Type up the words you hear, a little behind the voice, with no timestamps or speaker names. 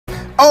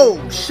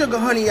Oh, sugar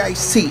honey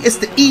iced tea. It's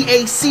the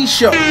EAC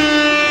Show.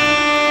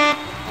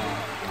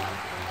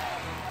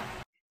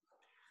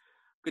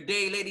 Good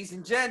day, ladies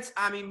and gents.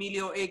 I'm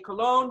Emilio A.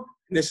 Colon.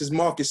 This is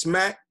Marcus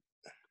Mack.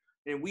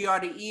 And we are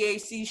the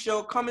EAC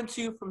Show, coming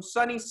to you from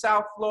sunny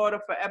South Florida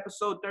for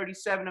episode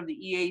 37 of the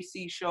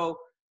EAC Show.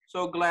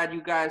 So glad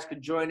you guys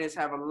could join us.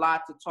 Have a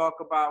lot to talk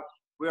about.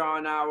 We're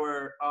on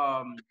our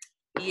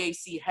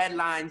EAC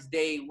Headlines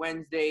Day,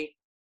 Wednesday,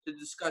 to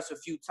discuss a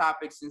few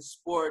topics in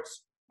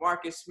sports.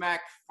 Marcus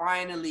Mack,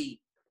 finally,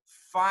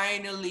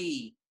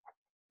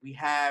 we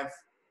have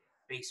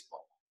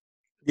baseball.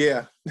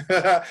 Yeah,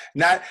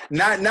 not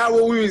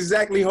what we were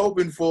exactly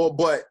hoping for,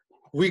 but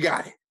we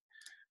got it.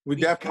 We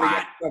definitely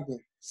got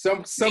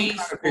something. Some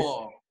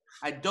baseball.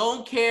 I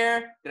don't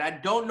care that I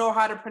don't know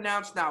how to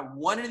pronounce now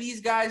one of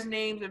these guys'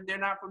 names if they're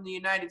not from the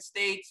United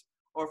States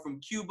or from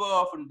Cuba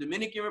or from the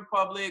Dominican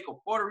Republic or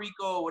Puerto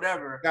Rico or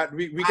whatever.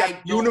 We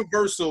got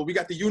universal. We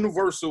got the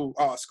universal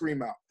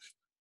scream out.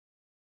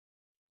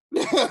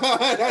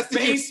 That's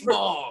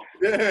baseball.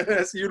 Yeah,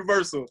 that's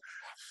universal.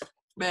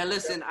 Man,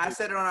 listen, I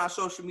said it on our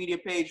social media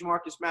page,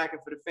 Marcus Mack,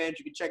 and for the fans,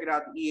 you can check it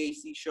out, the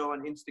EAC Show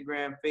on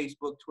Instagram,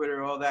 Facebook,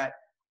 Twitter, all that.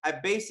 I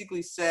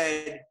basically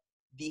said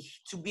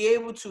to be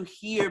able to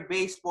hear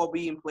baseball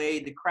being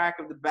played, the crack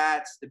of the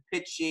bats, the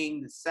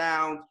pitching, the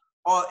sound,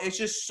 it's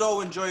just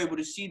so enjoyable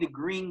to see the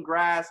green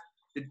grass,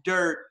 the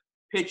dirt,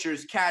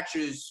 pitchers,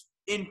 catchers,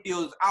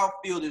 infielders,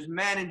 outfielders,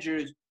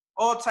 managers,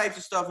 all types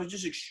of stuff. It's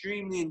just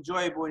extremely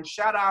enjoyable. And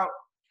shout out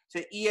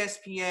to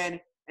ESPN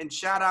and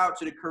shout out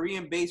to the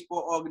Korean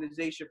Baseball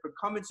Organization for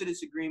coming to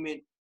this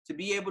agreement to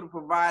be able to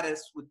provide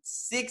us with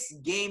 6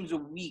 games a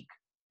week.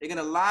 They're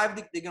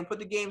gonna put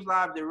the games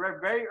live. They're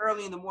very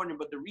early in the morning,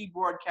 but the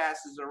rebroadcast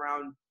is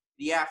around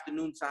the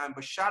afternoon time.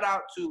 But shout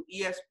out to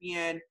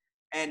ESPN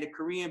and the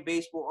Korean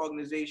Baseball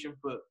Organization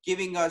for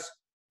giving us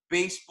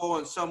baseball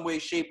in some way,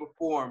 shape, or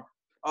form.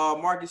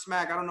 Marcus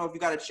Mack, I don't know if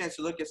you got a chance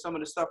to look at some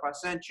of the stuff I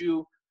sent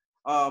you,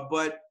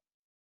 but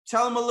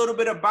tell them a little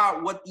bit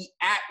about what the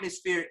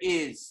atmosphere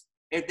is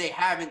if they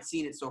haven't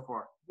seen it so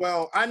far.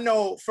 Well, I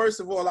know, first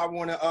of all, I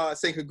want to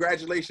say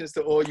congratulations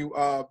to all you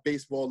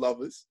baseball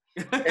lovers.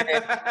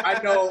 And I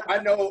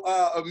know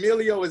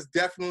Emilio is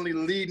definitely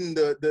leading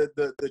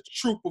the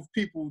troop of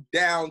people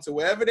down to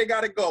wherever they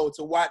got to go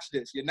to watch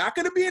this. You're not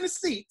going to be in the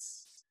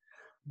seats,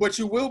 but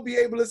you will be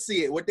able to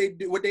see it. What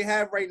they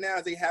have right now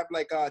is they have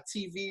like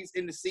TVs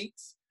in the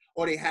seats,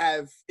 or they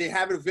have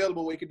it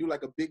available where you can do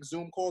like a big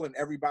Zoom call and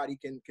everybody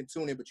can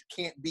tune in, but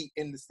you can't be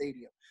in the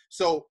stadium.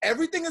 So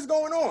everything is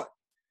going on.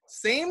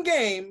 Same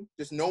game,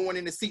 just no one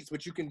in the seats,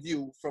 but you can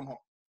view from home.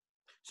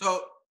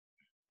 So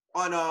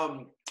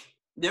on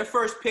their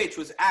first pitch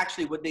was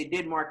actually what they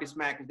did, Marcus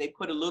Mack, is they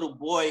put a little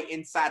boy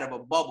inside of a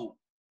bubble.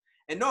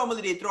 And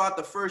normally they throw out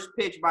the first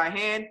pitch by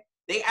hand.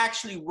 They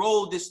actually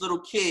rolled this little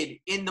kid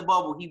in the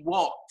bubble. He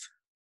walked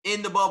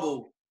in the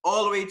bubble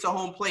all the way to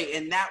home plate.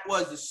 And that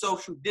was the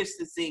social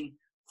distancing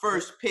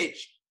first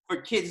pitch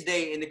for Kids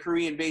Day in the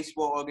Korean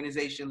Baseball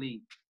Organization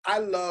League. I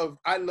love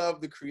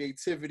the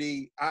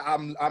creativity.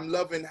 I'm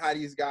loving how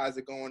these guys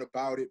are going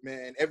about it,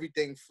 man.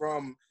 Everything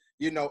from,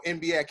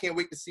 NBA. I can't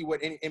wait to see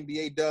what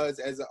NBA does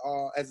as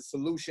a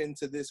solution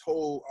to this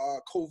whole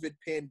COVID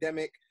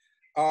pandemic.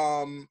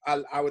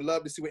 I would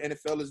love to see what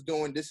NFL is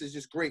doing. This is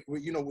just great.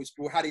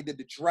 How they did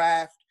the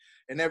draft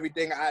and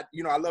everything. I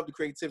love the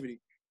creativity.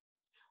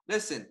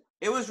 Listen,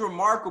 it was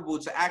remarkable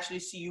to actually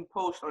see you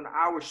post on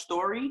our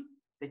story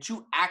that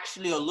you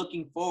actually are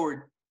looking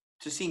forward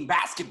to seeing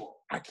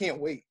basketball. I can't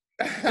wait.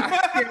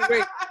 I can't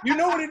wait. You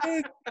know what it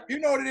is? You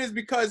know what it is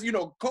because,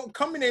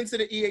 coming into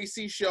the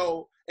EAC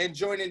show and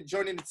joining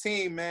the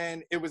team,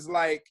 man, it was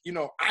like,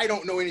 I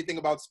don't know anything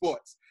about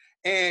sports.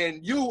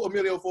 And you,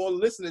 Emilio, for all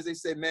the listeners, they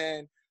said,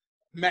 man,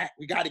 Matt,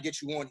 we got to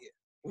get you on here.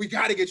 We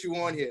got to get you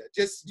on here.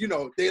 Just,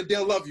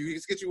 they'll love you.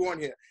 Just get you on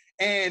here.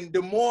 And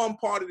the more I'm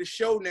part of the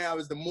show now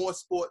is the more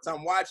sports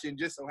I'm watching.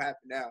 Just so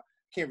happen now,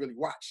 can't really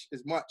watch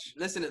as much.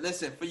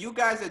 Listen, for you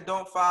guys that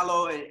don't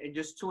follow and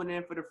just tuning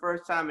in for the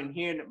first time and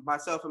hearing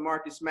myself and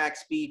Marcus Mack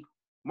speak,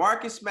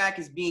 Marcus Mack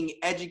is being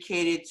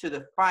educated to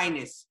the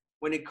finest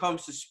when it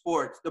comes to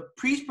sports. The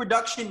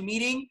pre-production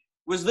meeting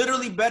was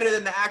literally better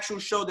than the actual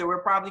show that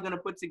we're probably going to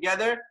put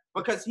together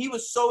because he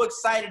was so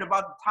excited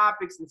about the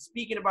topics and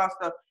speaking about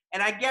stuff.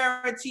 And I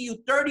guarantee you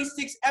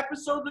 36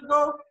 episodes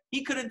ago,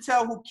 he couldn't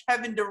tell who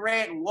Kevin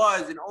Durant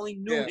was and only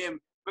knew him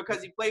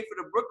because he played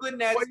for the Brooklyn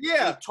Nets. Well,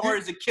 yeah. And he tore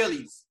his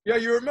Achilles. Yeah,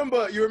 you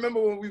remember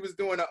when we was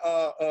doing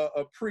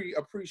a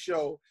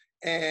pre-show,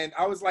 and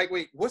I was like,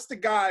 wait, what's the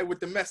guy with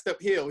the messed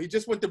up heel? He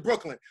just went to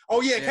Brooklyn.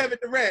 Oh yeah, Kevin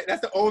Durant.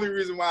 That's the only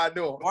reason why I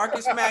know him.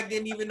 Marcus Mack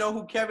didn't even know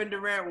who Kevin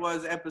Durant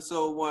was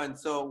episode 1.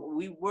 So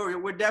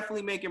we're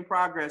definitely making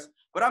progress.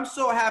 But I'm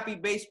so happy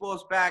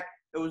baseball's back.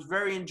 It was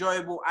very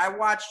enjoyable. I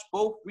watched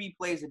both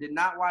replays. I did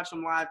not watch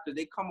them live because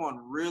they come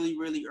on really,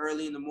 really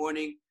early in the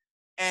morning.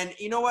 And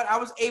you know what? I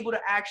was able to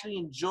actually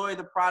enjoy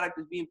the product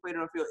that's being played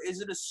on the field.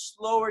 Is it a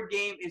slower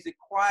game? Is it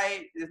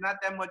quiet? There's not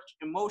that much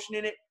emotion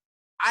in it.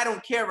 I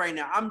don't care right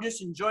now. I'm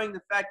just enjoying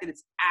the fact that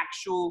it's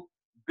actual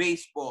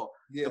baseball.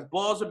 Yeah. The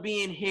balls are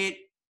being hit.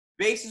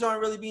 Bases aren't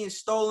really being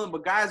stolen,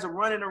 but guys are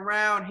running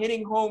around,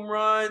 hitting home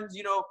runs,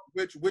 you know.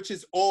 Which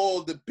is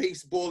all the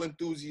baseball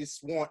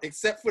enthusiasts want,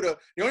 except for the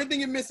only thing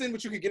you're missing,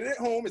 which you can get it at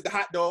home, is the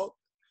hot dog.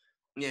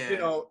 Yeah. You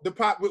know, the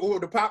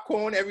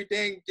popcorn,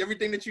 everything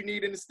that you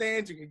need in the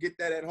stands, you can get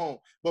that at home.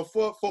 But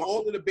for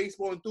all of the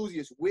baseball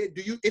enthusiasts, where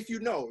do you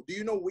know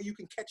where you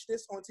can catch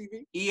this on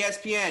TV?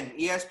 ESPN.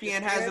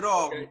 ESPN has it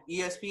all. Okay.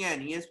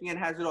 ESPN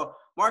has it all.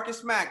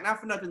 Marcus Mack, not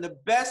for nothing, the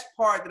best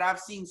part that I've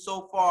seen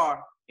so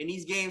far in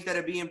these games that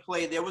are being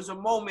played, there was a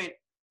moment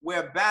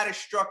where a batter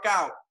struck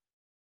out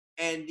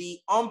and the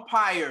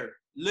umpire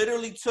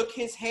literally took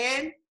his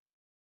hand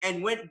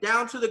and went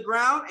down to the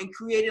ground and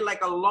created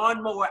like a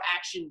lawnmower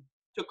action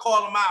to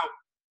call him out.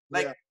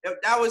 Like,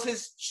 that was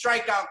his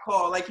strikeout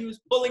call. Like, he was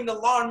pulling the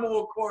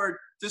lawnmower cord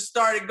to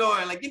start it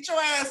going. Like, get your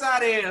ass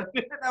out of here.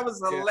 That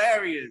was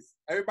hilarious.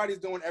 Everybody's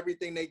doing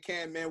everything they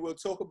can, man. We'll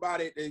talk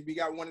about it. We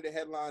got one of the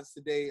headlines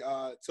today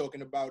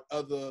talking about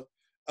other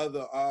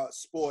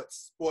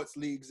sports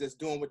leagues that's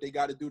doing what they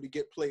got to do to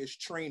get players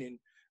training.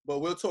 But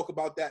we'll talk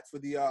about that for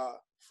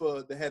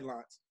the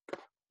headlines.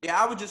 Yeah,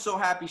 I was just so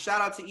happy.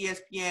 Shout out to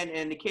ESPN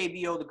and the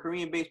KBO, the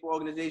Korean Baseball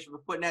Organization, for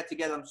putting that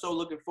together. I'm so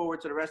looking forward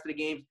to the rest of the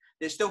games.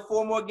 There's still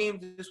 4 more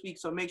games this week,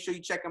 so make sure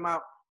you check them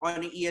out on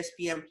the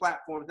ESPN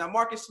platforms. Now,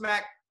 Marcus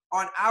Mack,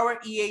 on our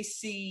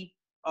EAC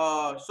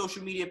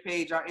social media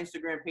page, our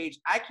Instagram page,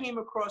 I came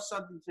across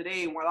something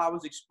today while I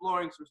was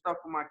exploring some stuff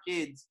for my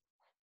kids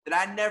that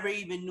I never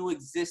even knew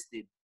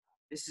existed.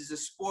 This is a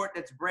sport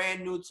that's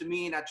brand new to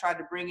me, and I tried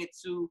to bring it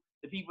to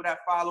the people that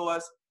follow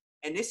us,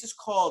 and this is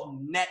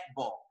called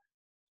netball.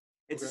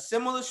 It's a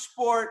similar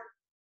sport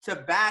to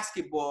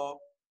basketball,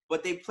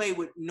 but they play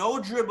with no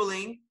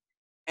dribbling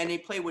and they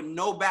play with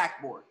no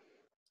backboard.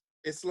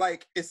 It's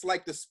like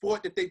the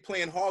sport that they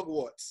play in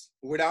Hogwarts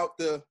without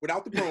the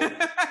broom.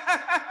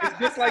 It's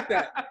just like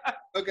that.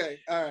 Okay,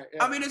 all right.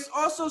 Yeah. I mean, it's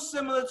also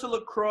similar to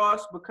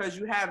lacrosse because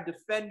you have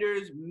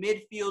defenders,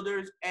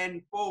 midfielders,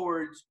 and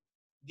forwards.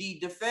 The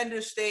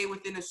defenders stay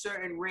within a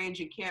certain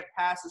range and can't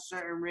pass a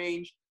certain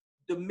range.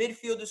 The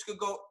midfielders could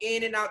go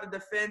in and out the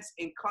defense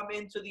and come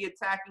into the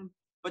attacking,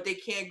 but they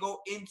can't go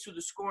into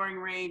the scoring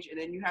range. And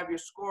then you have your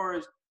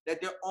scorers that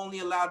they're only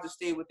allowed to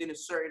stay within a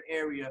certain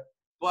area.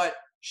 But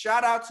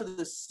shout out to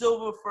the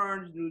Silver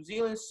Ferns, New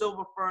Zealand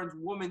Silver Ferns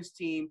women's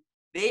team.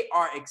 They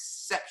are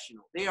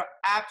exceptional. They are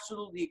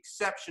absolutely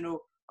exceptional.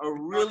 A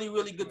really,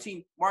 really good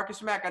team.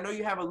 Marcus Mack, I know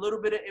you have a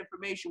little bit of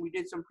information. We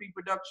did some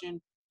pre-production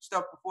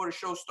stuff before the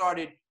show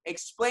started.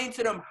 Explain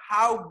to them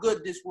how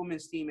good this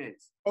women's team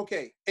is.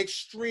 Okay,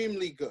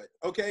 extremely good.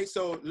 Okay,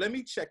 so let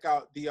me check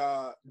out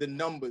the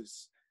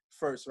numbers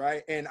first,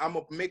 right? And I'm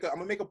gonna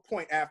make a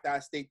point after I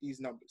state these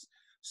numbers.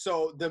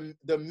 So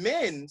the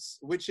men's,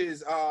 which is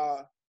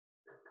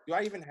do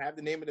I even have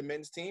the name of the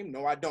men's team?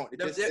 No, I don't.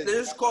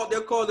 They're called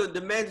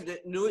the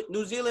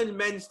New Zealand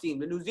men's team,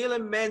 the New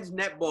Zealand men's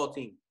netball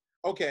team.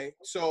 Okay,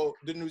 so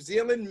the New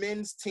Zealand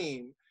men's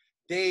team,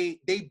 they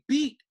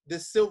beat the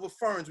Silver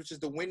Ferns, which is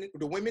the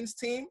women's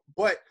team.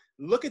 But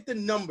look at the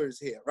numbers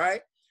here,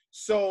 right?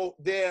 So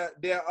the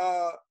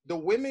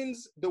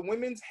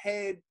women's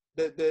head.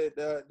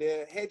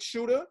 Their head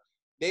shooter,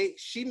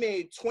 she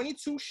made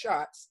 22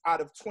 shots out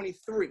of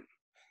 23,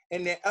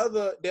 and their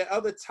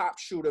other top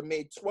shooter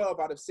made 12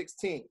 out of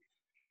 16.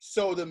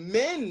 So the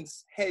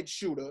men's head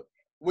shooter,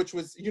 which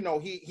was, you know,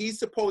 he's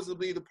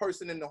supposedly the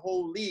person in the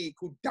whole league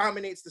who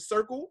dominates the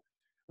circle,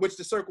 which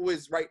the circle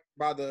is right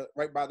by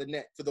the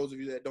net. For those of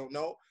you that don't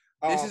know,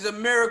 this is a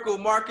miracle.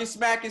 Marcus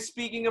Mack is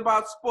speaking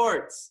about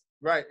sports.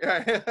 Right.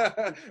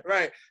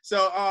 Right.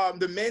 So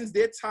the men's,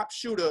 their top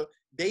shooter,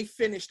 they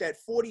finished at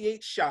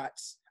 48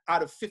 shots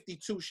out of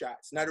 52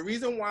 shots. Now, the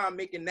reason why I'm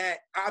making that,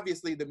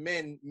 obviously the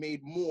men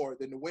made more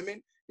than the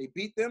women. They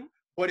beat them.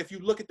 But if you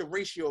look at the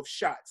ratio of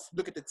shots,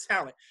 look at the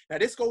talent. Now,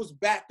 this goes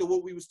back to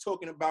what we was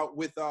talking about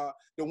with the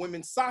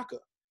women's soccer.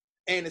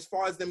 And as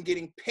far as them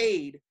getting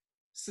paid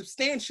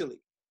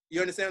substantially, you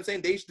understand what I'm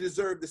saying? They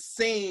deserve the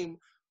same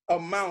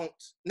amount,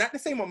 not the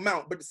same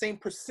amount, but the same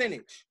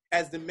percentage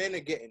as the men are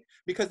getting,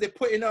 because they're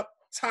putting up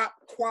top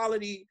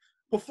quality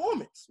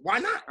performance. Why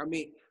not? I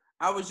mean,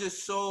 I was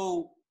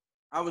so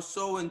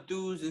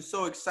enthused and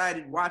so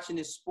excited watching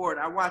this sport.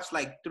 I watched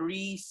like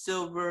 3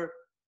 Silver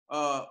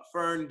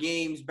Fern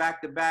games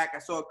back to back. I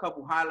saw a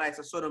couple highlights.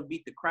 I saw them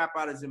beat the crap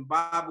out of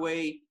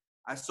Zimbabwe.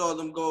 I saw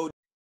them go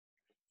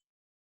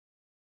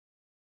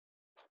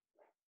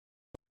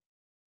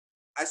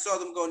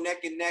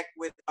neck and neck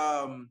with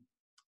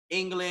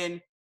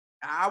England.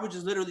 I was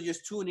just literally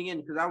just tuning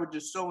in because I was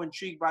just so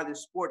intrigued by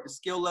this sport, the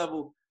skill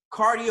level,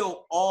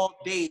 cardio all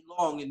day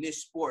long in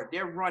this sport.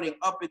 They're running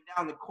up and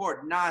down the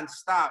court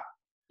nonstop.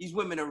 These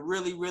women are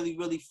really, really,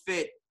 really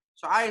fit.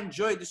 So I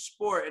enjoyed the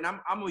sport, and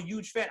I'm a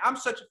huge fan. I'm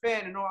such a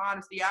fan, in all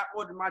honesty. I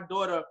ordered my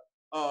daughter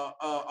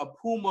a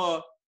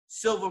Puma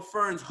Silver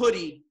Ferns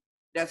hoodie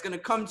that's going to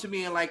come to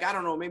me in like, I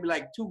don't know, maybe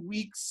like 2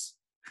 weeks.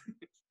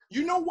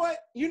 You know what?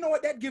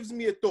 That gives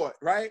me a thought,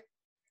 right?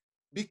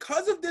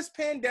 because of this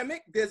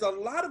pandemic, there's a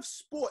lot of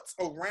sports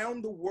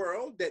around the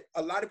world that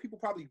a lot of people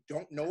probably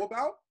don't know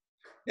about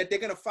that they're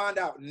going to find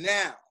out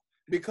now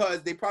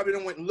because they probably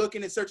don't went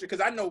looking and searching.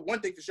 Because I know one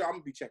thing for sure, I'm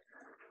going to be checking.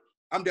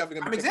 I'm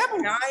definitely going to be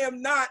checking. I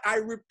am not, I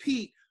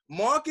repeat,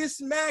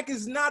 Marcus Mack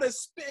is not a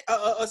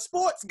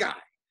sports guy.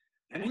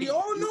 We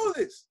all know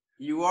this.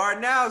 You are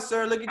now,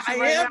 sir. Look at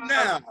you I am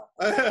now.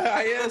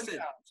 I am. Listen,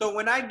 now. So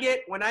when I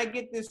get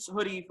this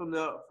hoodie from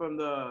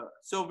the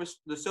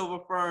Silver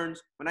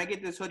Ferns, when I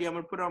get this hoodie, I'm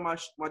gonna put it on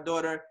my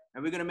daughter,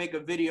 and we're gonna make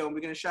a video, and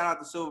we're gonna shout out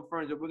the Silver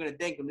Ferns, and we're gonna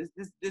thank them.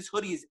 This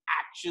hoodie is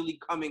actually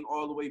coming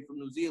all the way from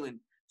New Zealand.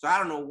 So I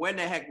don't know when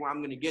the heck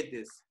I'm gonna get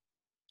this.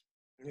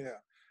 Yeah.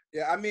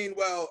 I mean,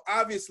 well,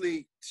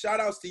 obviously, shout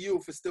outs to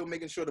you for still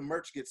making sure the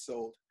merch gets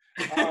sold.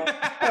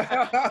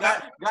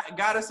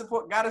 Gotta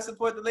support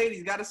the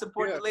ladies.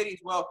 The ladies.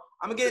 Well,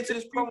 I'm gonna get into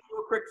this promo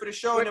real quick for the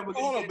show, and then we're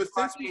gonna get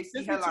into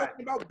since we're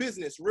talking about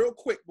business, real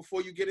quick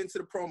before you get into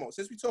the promo.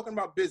 Since we're talking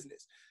about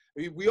business,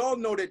 we all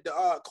know that the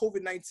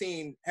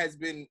COVID-19 has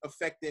been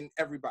affecting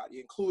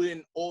everybody,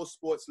 including all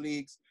sports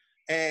leagues,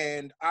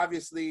 and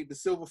obviously the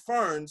Silver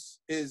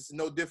Ferns is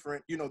no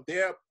different. You know,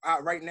 they're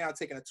right now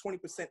taking a 20%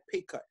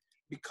 pay cut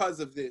because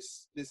of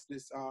this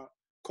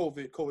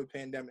COVID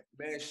pandemic.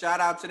 Man, shout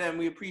out to them.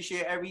 We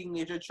appreciate everything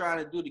that you're trying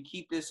to do to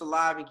keep this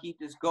alive and keep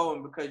this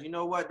going, because you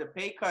know what? The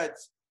pay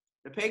cuts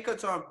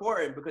are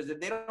important, because if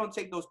they don't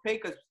take those pay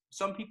cuts,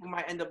 some people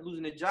might end up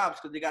losing their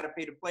jobs because they got to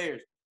pay the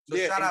players. So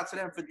shout out to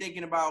them for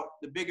thinking about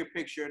the bigger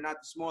picture and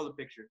not the smaller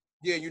picture.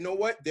 Yeah, you know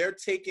what? They're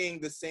taking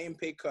the same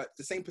pay cut,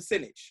 the same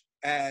percentage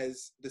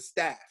as the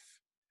staff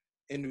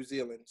in New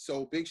Zealand.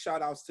 So big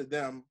shout outs to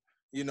them,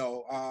 you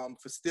know,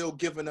 for still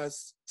giving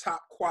us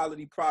top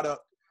quality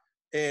product.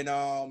 And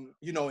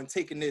you know, and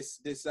taking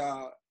this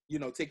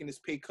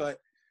pay cut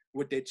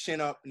with their chin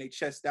up and their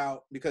chest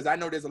out, because I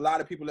know there's a lot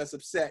of people that's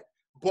upset,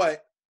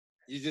 but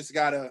you just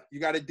gotta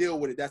deal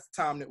with it. That's the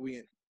time that we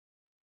in.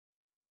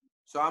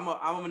 So I'm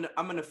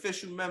an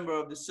official member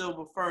of the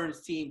Silver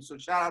Ferns team. So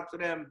shout out to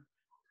them,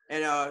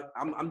 and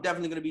I'm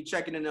definitely gonna be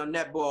checking in on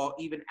Netball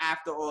even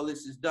after all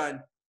this is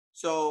done.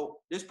 So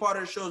this part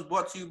of the show is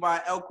brought to you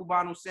by El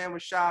Cubano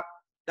Sandwich Shop.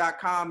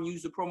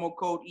 Use the promo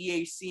code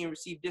EAC and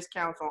receive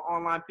discounts on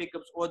online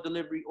pickups or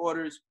delivery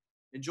orders.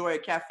 Enjoy a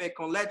cafe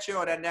con leche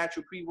or that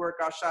natural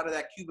pre-workout shot of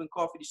that Cuban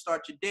coffee to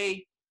start your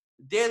day.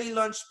 Daily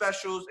lunch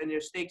specials and their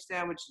steak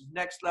sandwich is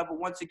next level.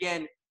 Once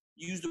again,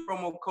 use the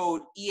promo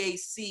code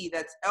EAC.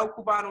 That's El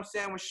Cubano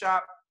Sandwich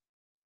Shop,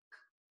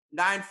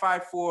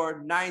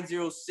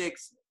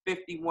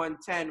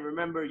 954-906-5110.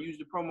 Remember, use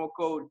the promo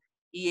code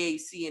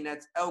EAC, and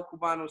that's El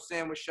Cubano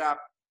Sandwich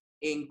Shop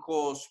in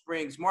Coral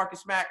Springs.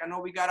 Marcus Mack, I know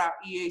we got our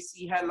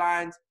EAC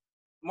headlines.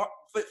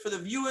 For the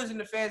viewers and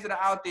the fans that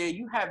are out there,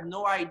 you have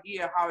no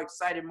idea how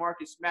excited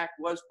Marcus Mack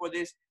was for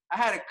this. I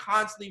had to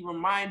constantly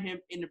remind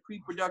him in the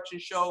pre-production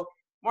show,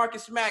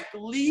 Marcus Mack,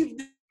 leave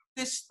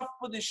this stuff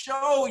for the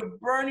show. You're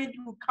burning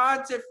through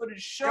content for the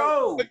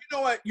show. But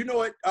you know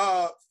what?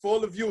 For all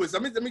the viewers,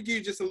 let me give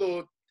you just a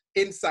little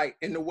insight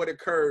into what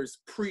occurs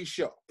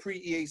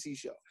pre-EAC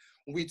show.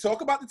 When we talk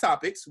about the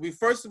topics, we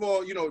first of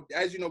all, you know,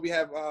 as you know, we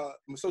have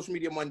social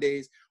media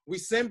Mondays. We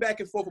send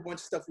back and forth a bunch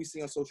of stuff we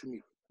see on social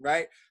media,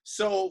 right?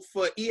 So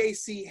for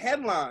EAC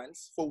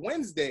headlines for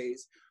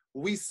Wednesdays,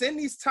 we send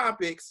these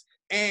topics,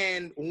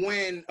 and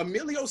when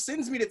Emilio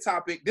sends me the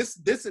topic, this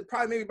is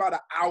probably maybe about an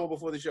hour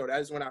before the show.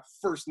 That is when I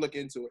first look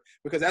into it,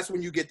 because that's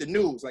when you get the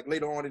news, like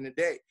later on in the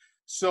day.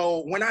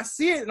 So when I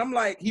see it, and I'm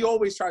like, he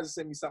always tries to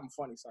send me something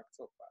funny so I can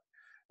talk about it.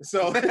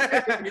 So,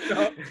 you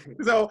know,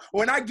 so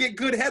when I get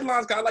good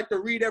headlines, I like to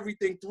read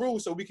everything through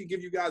so we can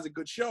give you guys a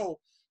good show.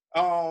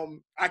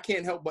 I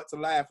can't help but to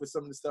laugh with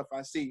some of the stuff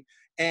I see.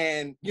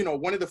 And, you know,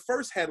 one of the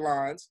first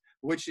headlines,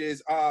 which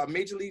is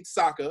Major League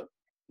Soccer,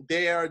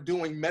 they are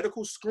doing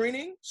medical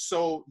screening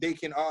so they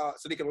can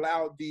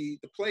allow the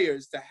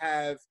players to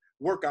have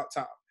workout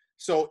time.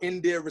 So in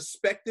their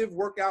respective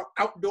workout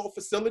outdoor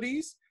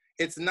facilities,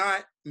 it's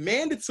not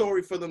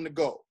mandatory for them to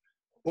go,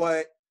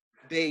 but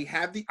they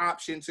have the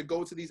option to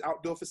go to these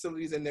outdoor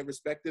facilities in their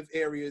respective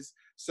areas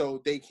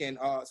so they can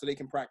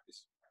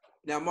practice.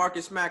 Now,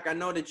 Marcus Mack, I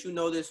know that you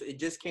know this. It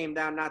just came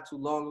down not too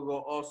long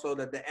ago also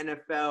that the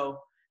NFL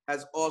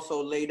has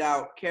also laid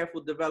out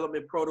careful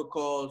development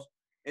protocols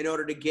in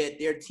order to get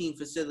their team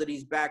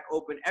facilities back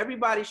open.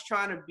 Everybody's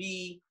trying to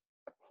they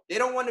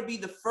don't want to be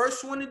the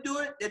first one to do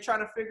it. They're trying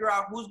to figure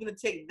out who's going to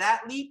take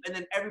that leap, and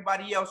then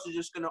everybody else is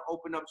just going to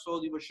open up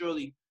slowly but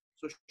surely.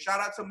 So shout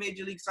out to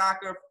Major League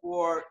Soccer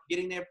for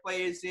getting their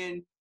players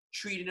in,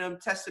 treating them,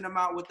 testing them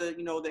out with the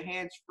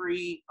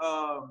hands-free,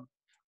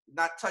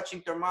 not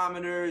touching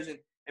thermometers, and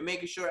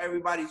making sure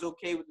everybody's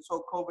okay with this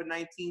whole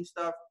COVID-19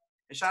 stuff.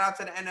 And shout out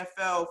to the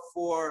NFL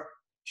for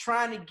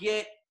trying to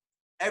get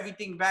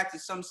everything back to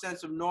some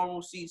sense of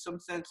normalcy, some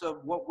sense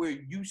of what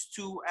we're used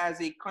to as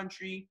a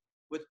country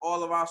with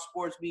all of our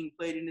sports being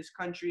played in this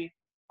country.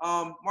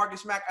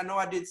 Marcus Mack, I know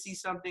I did see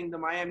something. The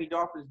Miami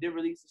Dolphins did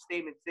release a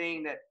statement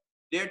saying that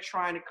they're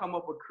trying to come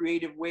up with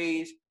creative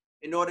ways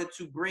in order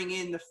to bring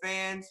in the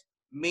fans,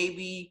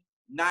 maybe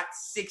not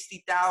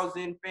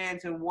 60,000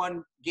 fans in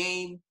one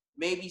game.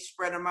 Maybe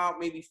spread them out,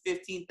 maybe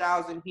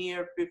 15,000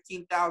 here,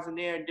 15,000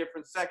 there in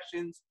different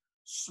sections,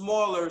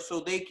 smaller, so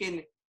they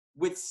can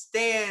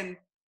withstand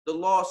the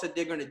loss that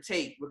they're going to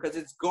take, because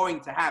it's going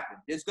to happen.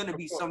 There's going to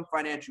be some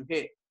financial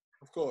hit.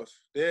 Of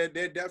course, they're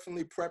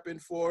definitely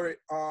prepping for it.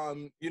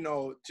 You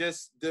know,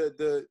 just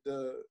the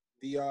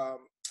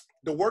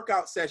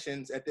workout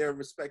sessions at their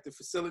respective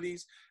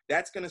facilities,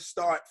 that's going to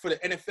start for the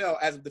NFL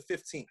as of the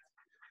 15th.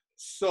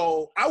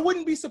 So I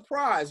wouldn't be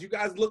surprised. You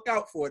guys look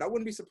out for it. I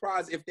wouldn't be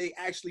surprised if they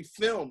actually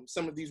film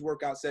some of these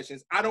workout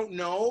sessions. I don't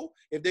know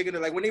if they're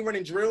gonna, like, when they run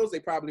in drills, they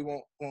probably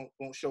won't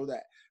show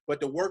that. But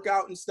the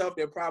workout and stuff,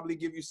 they'll probably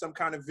give you some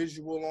kind of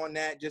visual on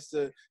that just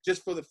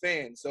for the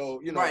fans.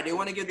 So, you know, right, they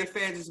want to give the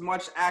fans as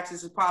much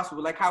access as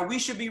possible. Like how we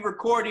should be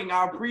recording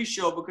our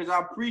pre-show, because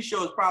our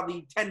pre-show is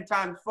probably 10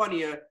 times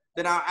funnier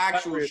than our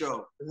actual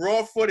show.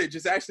 Raw footage.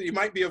 It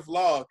might be a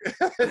vlog.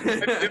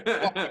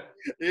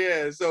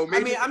 Yeah. So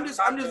maybe, I mean,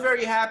 I'm just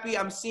very happy.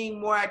 I'm seeing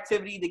more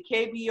activity. The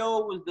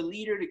KBO was the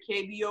leader. The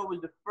KBO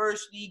was the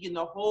first league in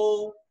the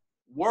whole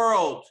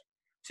world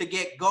to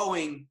get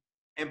going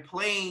and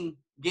playing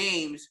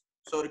games.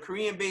 So the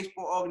Korean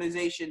Baseball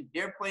Organization,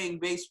 they're playing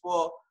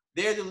baseball.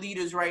 They're the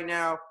leaders right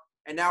now.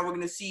 And now we're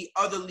going to see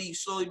other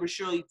leagues slowly but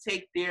surely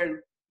take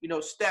their,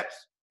 steps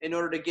in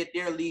order to get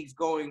their leagues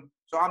going.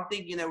 So I'm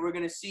thinking that we're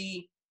going to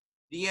see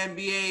the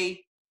NBA,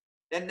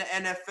 then the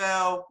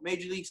NFL,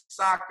 Major League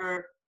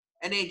Soccer,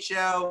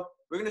 NHL.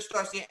 We're going to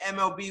start seeing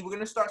MLB. We're going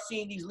to start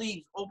seeing these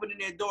leagues opening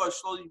their doors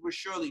slowly but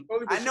surely.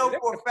 I know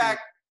for a fact,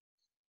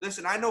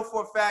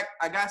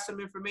 I got some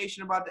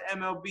information about the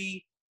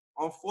MLB.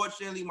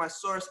 Unfortunately, my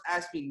source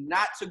asked me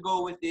not to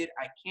go with it.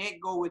 I can't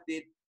go with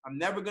it. I'm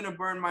never going to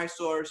burn my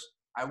source.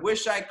 I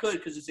wish I could,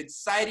 because it's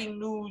exciting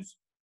news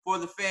for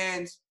the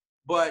fans,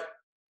 but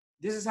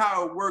this is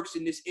how it works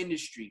in this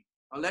industry.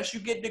 Unless you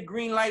get the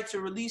green light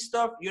to release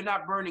stuff, you're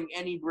not burning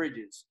any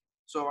bridges.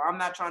 So I'm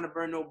not trying to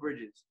burn no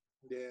bridges.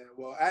 Yeah,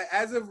 well,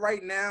 as of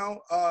right now,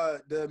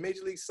 the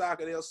Major League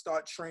Soccer, they'll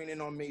start training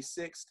on May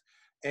 6th.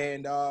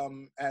 And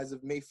as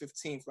of May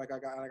 15th, like I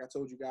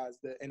told you guys,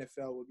 the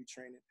NFL will be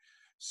training.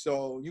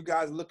 So you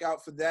guys look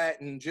out for that,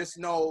 and just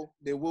know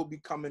they will be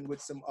coming with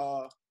some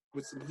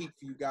heat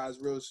for you guys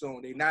real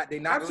soon. They not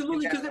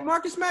absolutely, because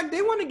Marcus Mack,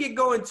 they want to get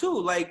going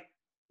too. Like,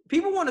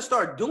 people want to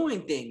start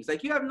doing things.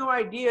 Like, you have no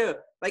idea.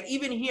 Like,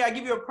 even here, I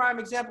give you a prime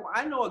example.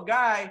 I know a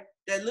guy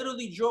that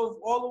literally drove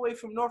all the way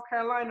from North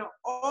Carolina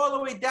all the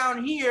way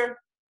down here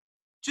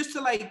just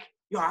to, like,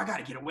 yo, I got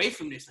to get away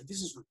from this. Like,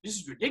 this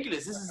is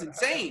ridiculous. This is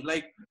insane.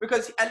 Like,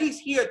 because at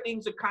least here,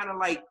 things are kind of,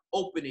 like,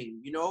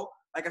 opening,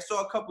 Like, I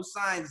saw a couple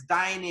signs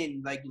dying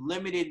in, like,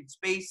 limited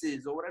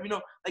spaces or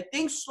whatever, Like,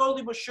 things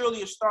slowly but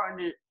surely are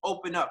starting to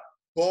open up.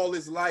 Ball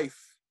is life.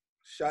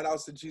 Shout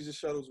outs to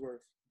Jesus Shuttlesworth.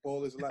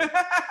 Ball is life.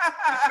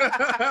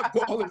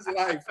 Ball is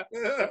life.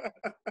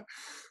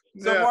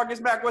 So, Marcus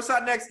Mack, what's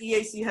our next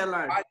EAC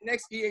headline? Our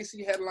next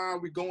EAC headline,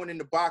 we're going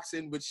into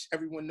boxing, which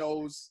everyone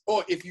knows,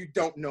 or if you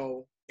don't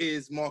know,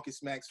 is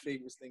Marcus Mack's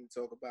favorite thing to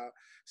talk about.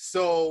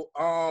 So,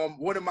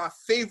 one of my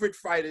favorite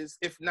fighters,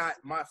 if not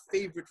my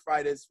favorite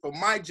fighters for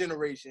my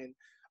generation,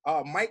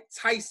 Mike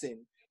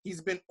Tyson,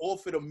 he's been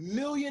offered $1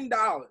 million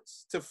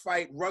to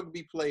fight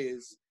rugby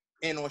players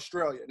in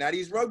Australia. Now,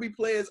 these rugby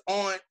players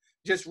aren't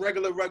just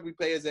regular rugby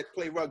players that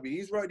play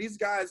rugby. These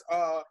guys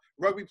are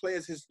rugby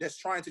players that's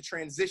trying to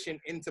transition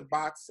into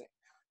boxing.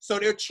 So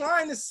they're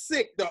trying to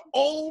sick the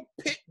old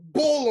pit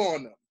bull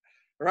on them,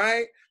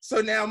 right?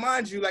 So now,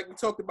 mind you, like we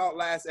talked about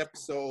last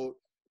episode,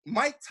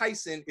 Mike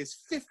Tyson is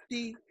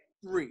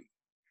 53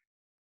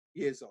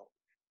 years old,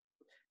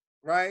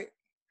 right?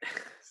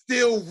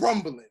 Still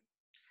rumbling.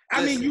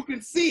 I mean, you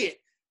can see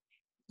it.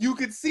 You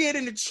can see it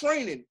in the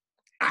training.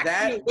 I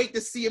can't wait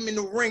to see him in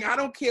the ring. I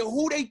don't care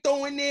who they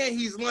throw in there.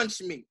 He's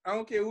lunching me. I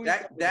don't care who.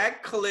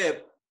 That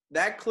clip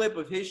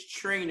of his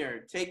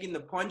trainer taking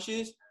the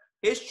punches.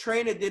 His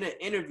trainer did an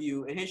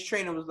interview, and his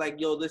trainer was like,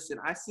 "Yo, listen,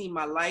 I seen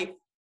my life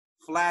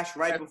flash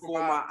right before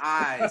my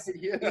eyes."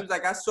 Yeah. He was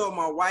like, "I saw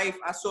my wife,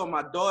 I saw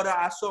my daughter,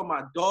 I saw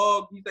my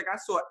dog." He's like, "I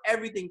saw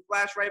everything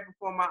flash right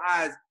before my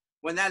eyes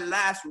when that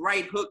last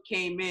right hook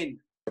came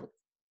in."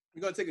 We're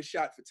gonna take a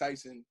shot for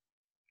Tyson.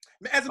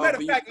 As a matter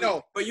of fact,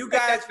 no. For you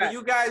guys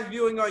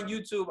viewing on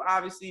YouTube,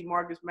 obviously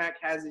Marcus Mack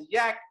has his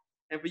yak,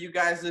 and for you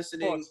guys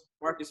listening,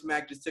 Marcus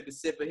Mack just took a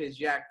sip of his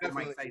yak for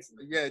Mike Tyson.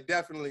 Yeah,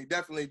 definitely.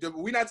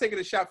 We're not taking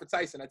a shot for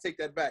Tyson. I take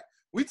that back.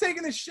 We're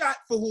taking a shot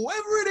for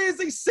whoever it is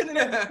they sitting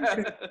in that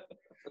ring.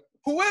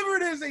 Whoever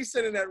it is they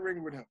sit in that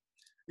ring with him.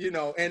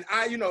 And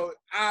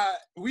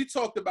we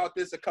talked about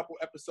this a couple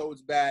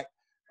episodes back.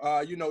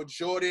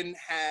 Jordan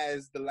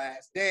has The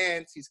Last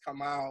Dance. He's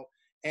come out.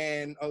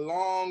 And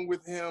along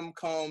with him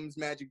comes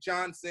Magic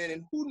Johnson,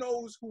 and who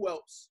knows who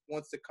else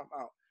wants to come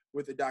out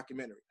with a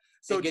documentary.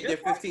 So get their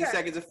 15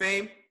 seconds of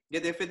fame?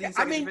 Get their 15 I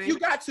seconds. mean, you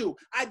got to.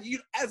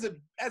 As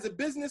a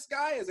business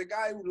guy, as a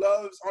guy who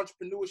loves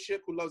entrepreneurship,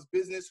 who loves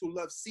business, who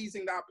loves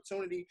seizing the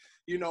opportunity,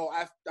 you know,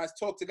 I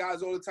talk to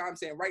guys all the time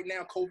saying, right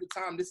now, COVID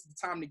time, this is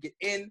the time to get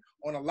in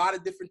on a lot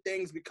of different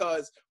things,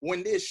 because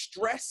when there's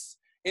stress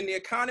in the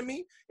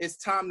economy, it's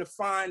time to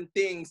find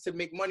things to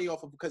make money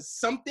off of, because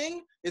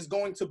something is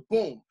going to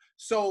boom.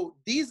 So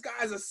these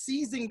guys are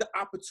seizing the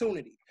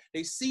opportunity.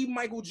 They see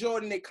Michael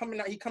Jordan. He coming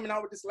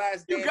out with this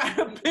last dance. You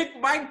gotta pick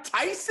Mike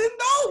Tyson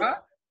though. Huh?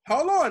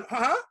 Hold on,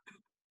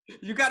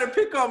 You got to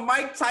pick on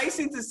Mike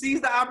Tyson to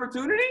seize the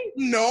opportunity?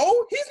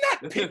 No, he's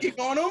not picking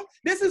on him.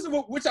 This is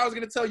which I was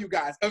going to tell you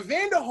guys.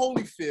 Evander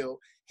Holyfield,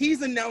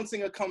 he's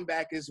announcing a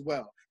comeback as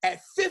well at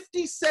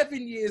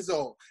 57 years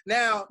old.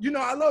 Now, you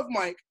know, I love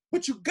Mike,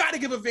 but you got to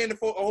give Evander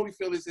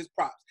Holyfield his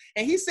props.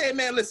 And he said,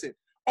 man, listen,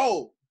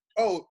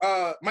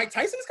 Mike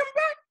Tyson is coming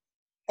back?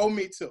 Oh,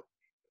 me too.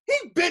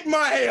 He bit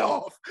my hair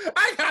off.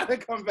 I got to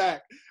come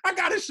back. I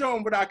got to show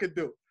him what I could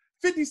do.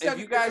 57. If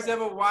you guys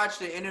ever watched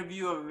the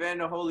interview of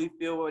Evander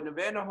Holyfield, when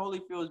Evander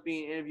Holyfield was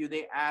being interviewed,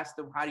 they asked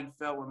him how he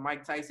felt when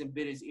Mike Tyson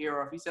bit his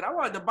ear off. He said, I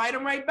wanted to bite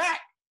him right back.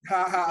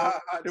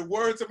 The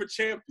words of a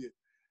champion.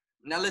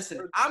 Now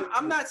listen,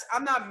 I'm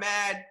not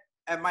mad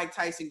at Mike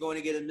Tyson going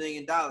to get $1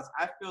 million.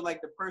 I feel like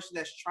the person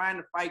that's trying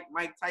to fight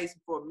Mike Tyson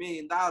for $1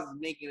 million is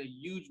making a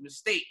huge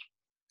mistake.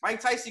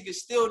 Mike Tyson can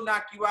still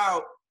knock you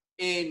out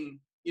in,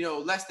 you know,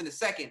 less than a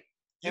second.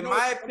 In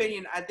my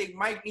opinion, I think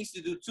Mike needs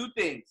to do two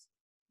things.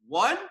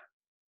 One,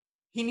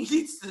 he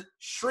needs to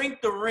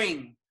shrink the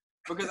ring,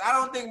 because I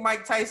don't think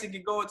Mike Tyson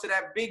can go into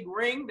that big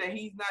ring that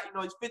he's not, you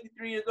know, he's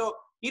 53 years old.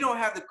 He don't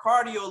have the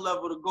cardio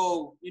level to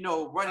go, you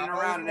know, running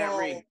around in that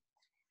ring.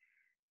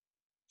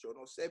 Yo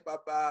no sé,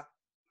 papa.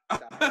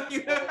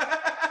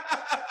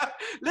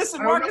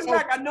 Listen, Marcus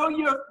Mack, I know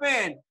you're a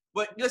fan,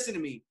 but listen to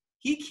me.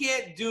 He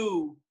can't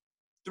do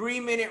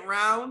 3-minute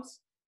rounds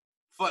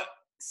for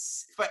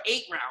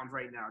 8 rounds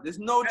right now. There's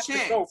no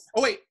chance.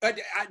 Oh wait,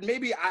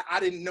 maybe I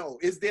didn't know.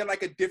 Is there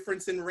like a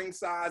difference in ring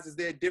size? Is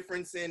there a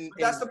difference in?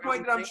 That's the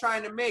point that I'm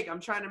trying to make. I'm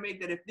trying to make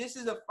that if this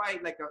is a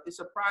fight, like a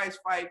surprise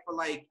fight for,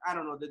 like, I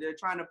don't know, that they're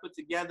trying to put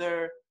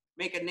together,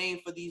 make a name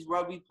for these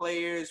rugby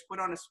players, put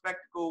on a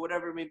spectacle,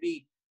 whatever it may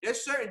be.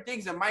 There's certain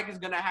things that Mike is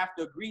gonna have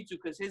to agree to,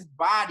 because his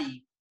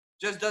body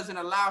just doesn't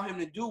allow him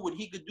to do what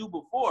he could do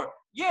before.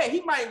 Yeah,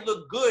 he might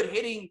look good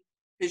hitting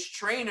his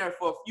trainer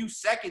for a few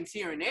seconds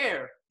here and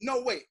there.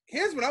 No, wait.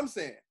 Here's what I'm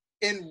saying.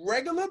 In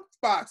regular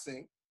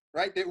boxing,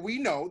 right, that we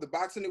know, the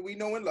boxing that we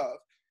know and love,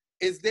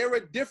 is there a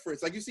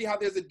difference? Like, you see how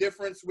there's a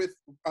difference with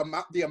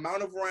the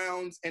amount of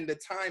rounds and the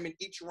time in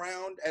each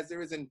round as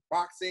there is in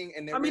boxing?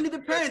 And I mean, it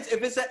depends.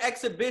 If it's an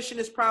exhibition,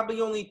 it's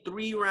probably only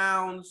 3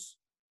 rounds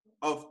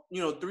of,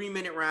 you know,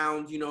 3-minute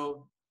rounds, you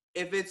know.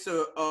 If it's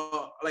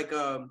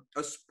a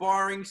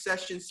sparring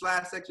session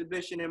 /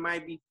 exhibition, it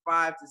might be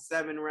 5 to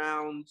 7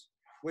 rounds.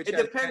 It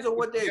depends on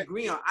what they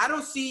agree on. I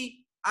don't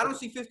see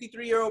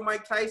 53-year-old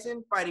Mike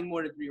Tyson fighting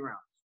more than 3 rounds.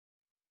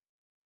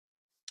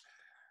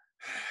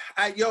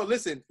 Yo,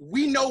 listen,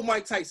 we know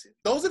Mike Tyson.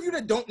 Those of you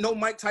that don't know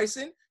Mike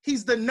Tyson,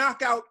 he's the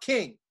knockout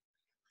king.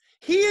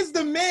 He is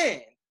the man.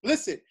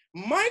 Listen,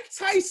 Mike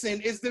Tyson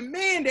is the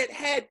man that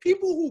had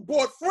people who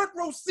bought front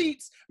row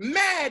seats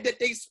mad that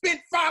they spent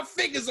 5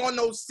 figures on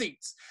those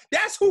seats.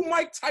 That's who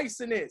Mike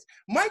Tyson is.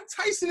 Mike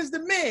Tyson is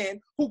the man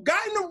who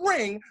got in the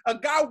ring, a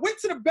guy went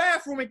to the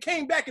bathroom and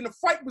came back and the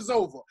fight was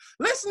over.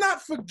 Let's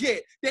not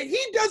forget that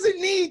he doesn't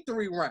need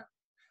 3 rounds.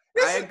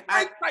 This is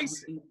Mike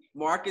Tyson.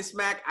 Marcus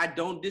Mack, I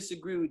don't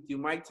disagree with you.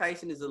 Mike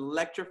Tyson is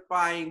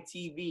electrifying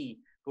TV.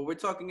 But we're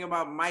talking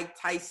about Mike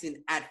Tyson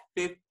at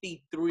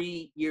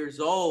 53 years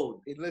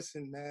old. Hey,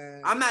 listen,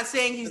 man. I'm not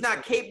saying he's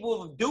not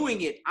capable of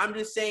doing it. I'm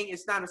just saying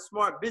it's not a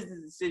smart business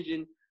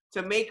decision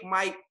to make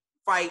Mike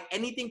fight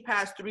anything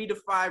past 3 to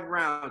 5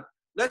 rounds.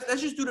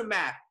 Let's just do the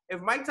math. If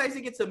Mike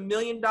Tyson gets $1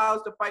 million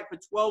to fight for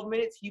 12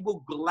 minutes, he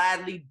will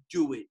gladly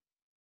do it.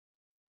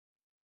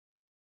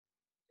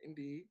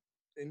 Indeed.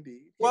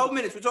 12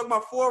 minutes. We're talking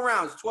about 4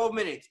 rounds, 12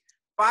 minutes.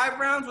 5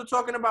 rounds, we're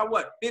talking about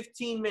what?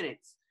 15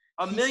 minutes.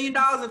 $1 million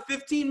in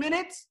 15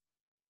 minutes?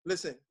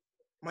 Listen,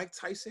 Mike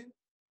Tyson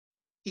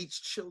eats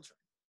children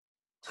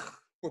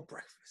for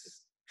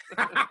breakfast.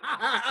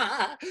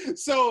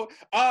 So,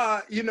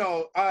 you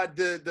know,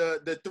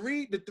 the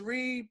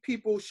three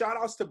people. Shout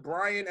outs to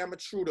Brian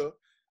Amatruda.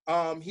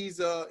 He's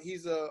a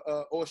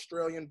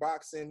Australian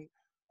boxing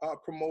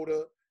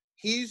promoter.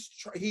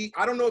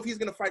 I don't know if he's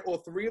gonna fight all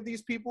 3 of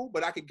these people,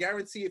 but I could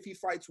guarantee if he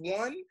fights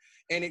one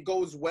and it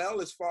goes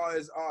well as far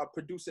as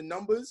producing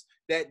numbers,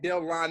 that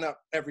they'll line up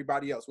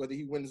everybody else, whether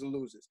he wins or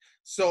loses.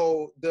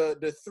 So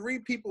the 3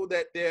 people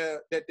that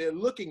they're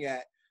looking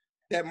at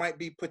that might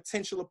be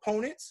potential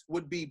opponents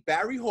would be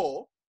Barry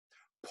Hall,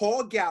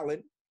 Paul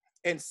Gallen,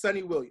 and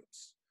Sonny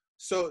Williams.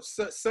 So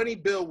Sonny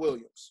Bill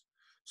Williams.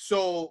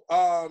 So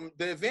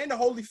the Evander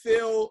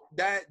Holyfield,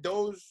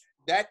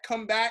 that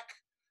comeback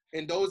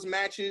in those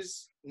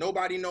matches,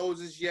 nobody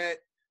knows as yet,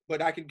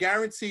 but I can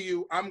guarantee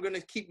you I'm going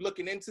to keep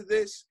looking into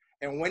this.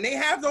 And when they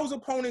have those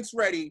opponents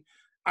ready,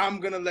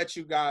 I'm going to let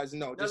you guys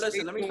know. No,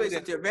 listen, let me explain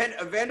something to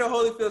you. Evander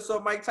Holyfield saw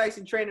Mike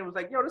Tyson training and was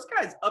like, yo, this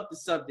guy's up to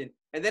something.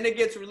 And then it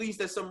gets released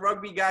that some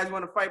rugby guys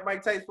want to fight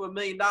Mike Tyson for $1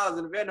 million.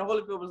 And Evander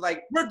Holyfield was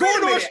like, we're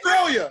going to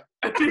Australia.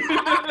 We're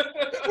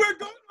going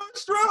to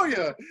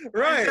Australia.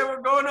 Right. He said,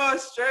 we're going to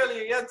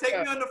Australia. Yeah, take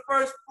me on the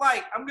first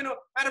flight. Matter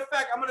of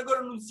fact, I'm going to go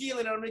to New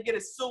Zealand and I'm going to get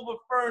a Silver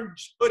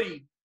Ferns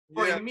hoodie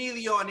for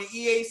Emilio on the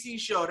EAC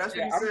show. That's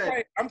what he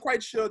said. I'm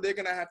quite sure they're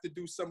going to have to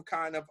do some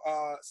kind of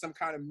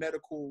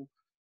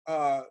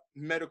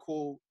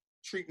medical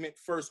treatment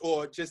first,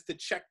 or just to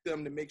check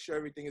them to make sure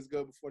everything is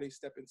good before they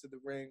step into the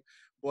ring.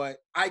 But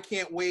I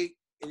can't wait.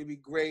 It'll be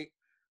great.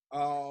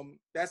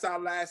 That's our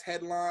last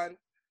headline.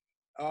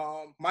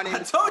 My name. I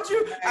told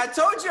you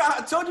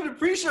the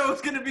pre-show was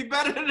gonna be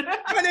better than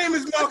that. My name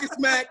is Marcus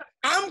Mack.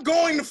 I'm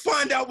going to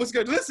find out what's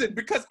good. Listen,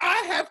 because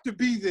I have to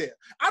be there.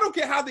 I don't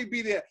care how they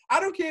be there. I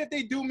don't care if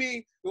they do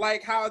me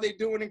like how they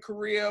doing in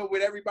Korea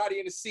with everybody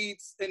in the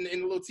seats and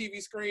in the little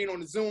TV screen on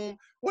the Zoom.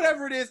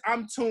 Whatever it is,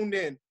 I'm tuned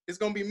in. It's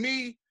gonna be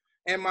me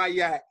and my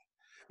yak.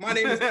 My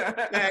name is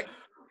Mack.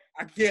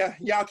 Yeah,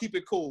 y'all keep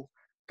it cool.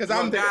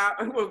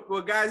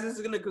 Well, guys, this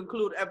is going to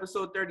conclude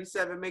episode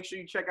 37. Make sure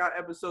you check out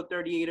episode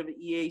 38 of the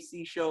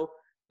EAC show.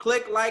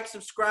 Click, like,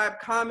 subscribe,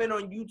 comment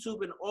on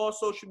YouTube and all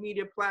social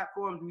media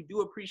platforms. We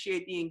do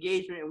appreciate the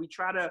engagement, and we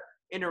try to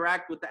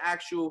interact with the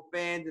actual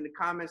fans and the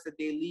comments that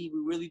they leave. We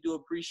really do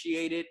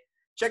appreciate it.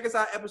 Check us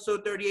out,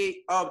 episode 38.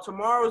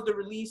 Tomorrow is the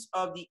release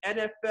of the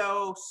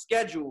NFL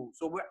schedule.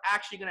 So we're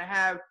actually going to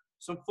have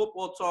some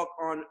football talk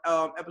on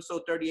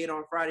episode 38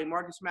 on Friday.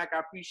 Marcus Mack, I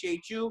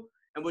appreciate you.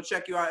 And we'll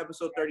check you out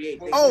episode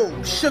 38.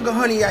 Oh, sugar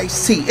honey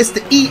iced tea. It's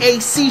the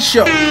EAC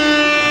show.